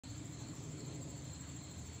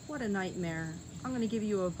What a nightmare. I'm going to give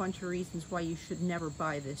you a bunch of reasons why you should never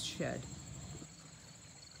buy this shed.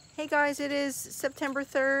 Hey guys, it is September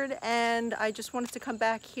 3rd and I just wanted to come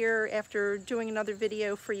back here after doing another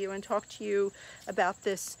video for you and talk to you about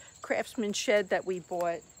this Craftsman shed that we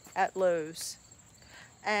bought at Lowe's.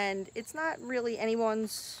 And it's not really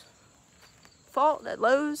anyone's fault at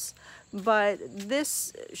Lowe's, but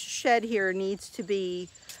this shed here needs to be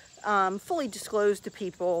fully disclosed to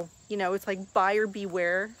people. You know, it's like buyer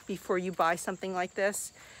beware before you buy something like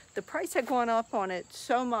this. The price had gone up on it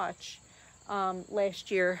so much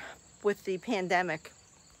last year with the pandemic,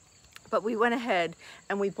 but we went ahead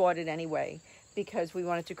and we bought it anyway because we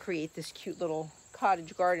wanted to create this cute little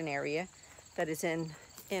cottage garden area that is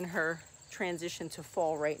in her transition to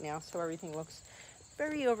fall right now, so everything looks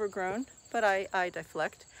very overgrown, but I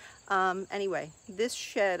deflect. Anyway, this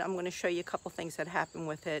shed, I'm going to show you a couple things that happened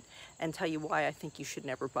with it and tell you why I think you should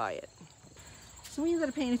never buy it. So we ended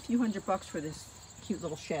up paying a few $100 for this cute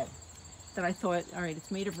little shed that I thought, all right, it's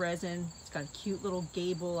made of resin, it's got a cute little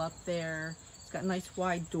gable up there, it's got nice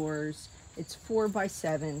wide doors, it's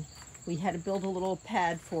 4x7. We had to build a little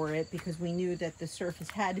pad for it because we knew that the surface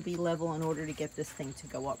had to be level in order to get this thing to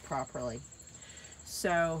go up properly.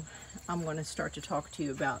 So I'm going to start to talk to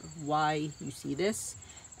you about why you see this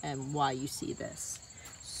and why you see this.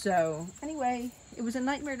 So anyway, it was a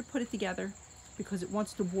nightmare to put it together because it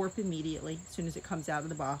wants to warp immediately as soon as it comes out of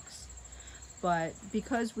the box. But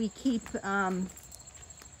because we keep our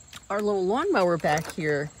little lawnmower back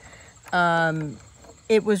here,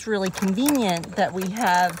 it was really convenient that we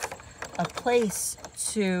have a place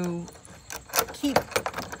to keep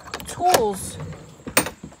tools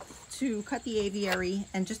to cut the aviary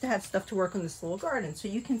and just to have stuff to work on this little garden. So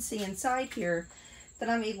you can see inside here that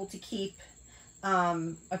I'm able to keep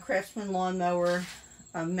a Craftsman lawnmower,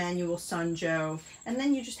 a manual Sun Joe, and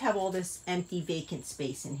then you just have all this empty vacant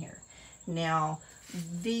space in here. Now,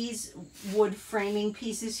 these wood framing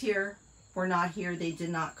pieces here were not here. They did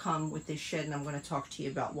not come with this shed, and I'm going to talk to you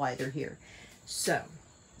about why they're here. So,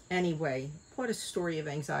 anyway, what a story of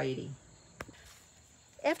anxiety.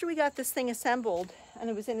 After we got this thing assembled and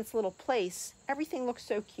it was in its little place, everything looked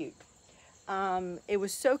so cute. It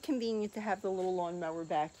was so convenient to have the little lawnmower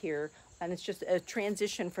back here, and it's just a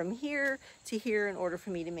transition from here to here in order for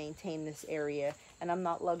me to maintain this area, and I'm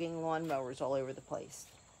not lugging lawnmowers all over the place.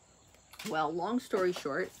 Well, long story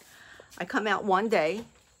short, I come out one day,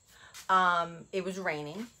 it was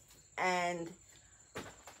raining, and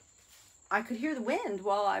I could hear the wind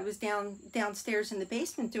while I was downstairs in the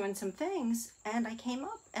basement doing some things, and I came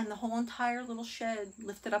up and the whole entire little shed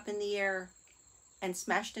lifted up in the air and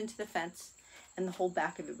smashed into the fence, and the whole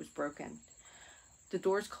back of it was broken. The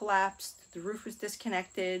doors collapsed, the roof was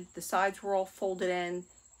disconnected, the sides were all folded in.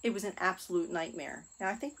 It was an absolute nightmare. Now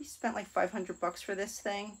I think we spent like $500 for this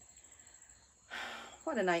thing.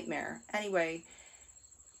 What a nightmare. Anyway,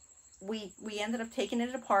 we ended up taking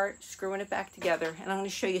it apart, screwing it back together, and I'm going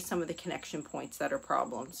to show you some of the connection points that are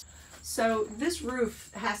problems. So this roof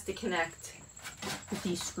has to connect with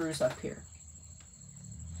these screws up here.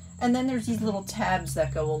 And then there's these little tabs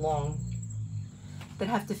that go along that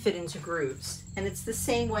have to fit into grooves. And it's the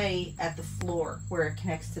same way at the floor where it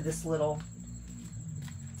connects to this little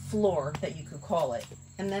floor that you could call it.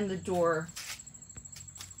 And then the door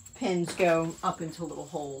pins go up into little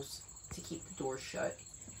holes to keep the door shut.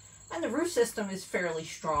 And the roof system is fairly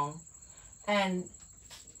strong, and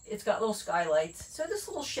it's got little skylights. So this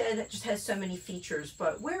little shed just has so many features,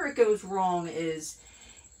 but where it goes wrong is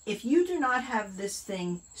if you do not have this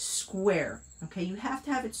thing square, okay, you have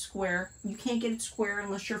to have it square. You can't get it square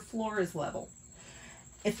unless your floor is level.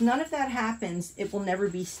 If none of that happens, it will never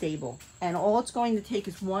be stable. And all it's going to take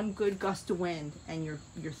is one good gust of wind and your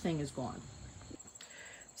thing is gone.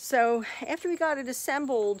 So after we got it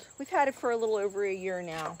assembled, we've had it for a little over a year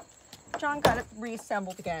now. John got it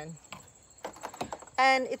reassembled again,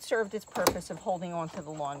 and it served its purpose of holding on to the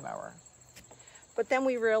lawnmower. But then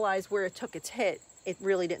we realized where it took its hit, it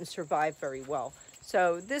really didn't survive very well.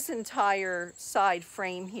 So this entire side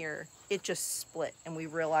frame here, it just split, and we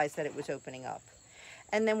realized that it was opening up.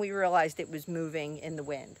 And then we realized it was moving in the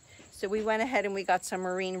wind. So we went ahead and we got some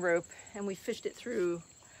marine rope, and we fished it through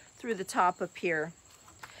the top up here,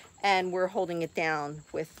 and we're holding it down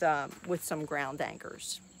with some ground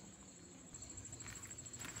anchors.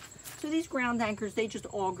 So these ground anchors, they just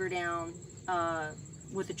auger down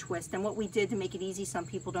with a twist. And what we did to make it easy, some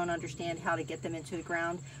people don't understand how to get them into the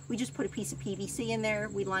ground. We just put a piece of PVC in there.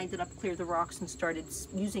 We lined it up, cleared the rocks, and started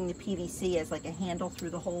using the PVC as like a handle through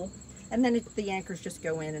the hole. And then the anchors just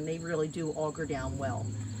go in, and they really do auger down well.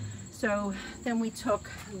 So then we took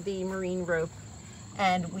the marine rope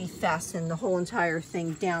and we fastened the whole entire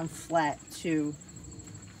thing down flat to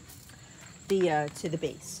the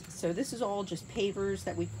base. So this is all just pavers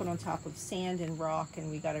that we put on top of sand and rock, and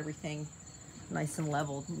we got everything nice and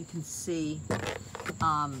leveled. And you can see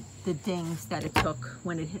the dings that it took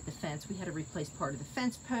when it hit the fence. We had to replace part of the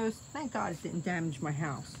fence post. Thank God it didn't damage my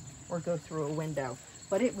house or go through a window.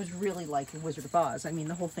 But it was really like the Wizard of Oz. I mean,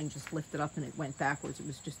 the whole thing just lifted up and it went backwards.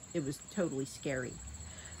 It was totally scary.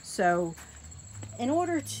 So in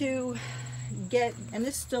order to get, and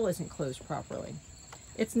this still isn't closed properly.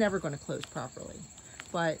 It's never going to close properly.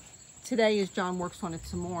 But today, as John works on it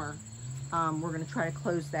some more, we're going to try to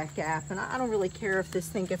close that gap. And I don't really care if this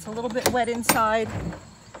thing gets a little bit wet inside,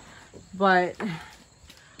 but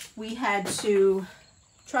we had to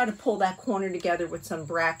try to pull that corner together with some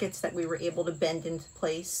brackets that we were able to bend into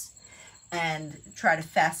place and try to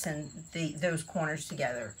fasten those corners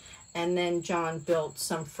together. And then John built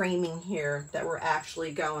some framing here that we're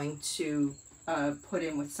actually going to put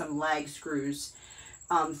in with some lag screws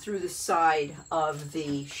through the side of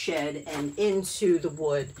the shed and into the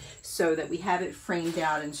wood, so that we have it framed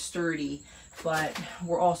out and sturdy. But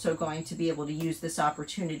we're also going to be able to use this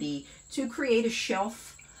opportunity to create a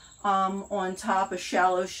shelf on top, a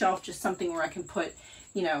shallow shelf, just something where I can put,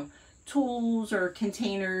 you know, tools or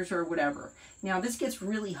containers or whatever. Now this gets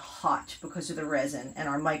really hot because of the resin and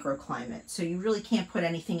our microclimate, so you really can't put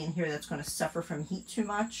anything in here that's going to suffer from heat too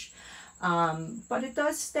much. But it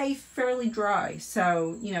does stay fairly dry,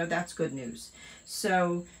 so, you know, that's good news.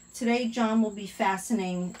 So today John will be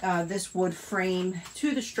fastening this wood frame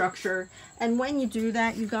to the structure, and when you do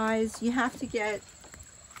that, you guys, you have to get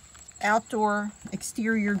outdoor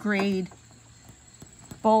exterior grade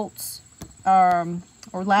bolts or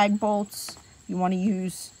lag bolts. You want to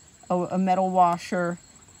use a metal washer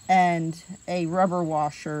and a rubber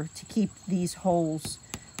washer to keep these holes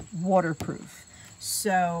waterproof.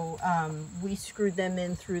 So we screwed them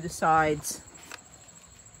in through the sides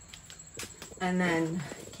and then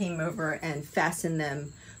came over and fastened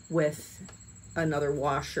them with another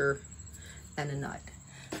washer and a nut.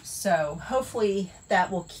 So hopefully that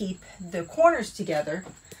will keep the corners together,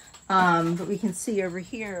 but we can see over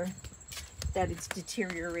here that it's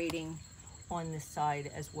deteriorating on this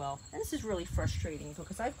side as well. And this is really frustrating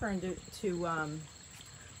because I've grown to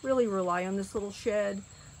really rely on this little shed,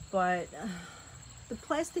 but the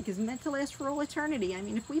plastic is meant to last for all eternity. I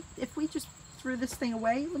mean, if we just threw this thing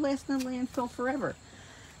away, it would last in the landfill forever.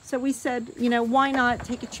 So we said, you know, why not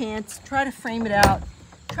take a chance, try to frame it out,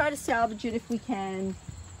 try to salvage it if we can,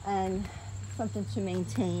 and something to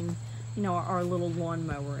maintain, you know, our little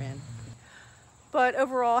lawnmower in. But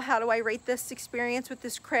overall, how do I rate this experience with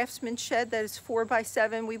this Craftsman shed that is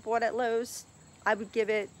 4x7 we bought at Lowe's? I would give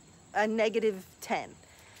it a -10.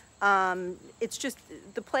 It's just,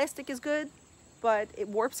 the plastic is good, but it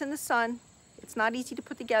warps in the sun. It's not easy to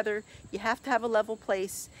put together. You have to have a level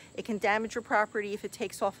place. It can damage your property if it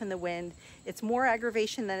takes off in the wind. It's more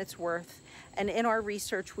aggravation than it's worth. And in our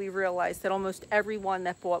research, we realized that almost everyone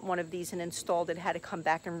that bought one of these and installed it had to come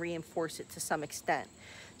back and reinforce it to some extent.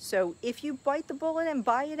 So if you bite the bullet and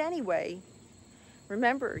buy it anyway,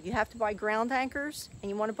 remember, you have to buy ground anchors and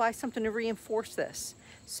you want to buy something to reinforce this.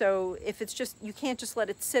 So if it's just, you can't just let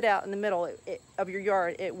it sit out in the middle of your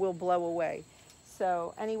yard, it will blow away.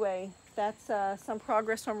 So anyway, that's some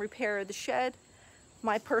progress on repair of the shed.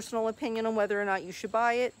 My personal opinion on whether or not you should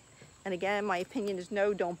buy it. And again, my opinion is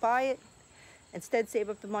no, don't buy it. Instead, save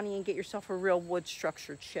up the money and get yourself a real wood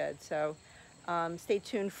structured shed. So stay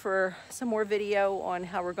tuned for some more video on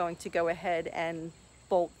how we're going to go ahead and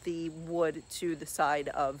bolt the wood to the side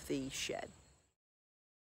of the shed.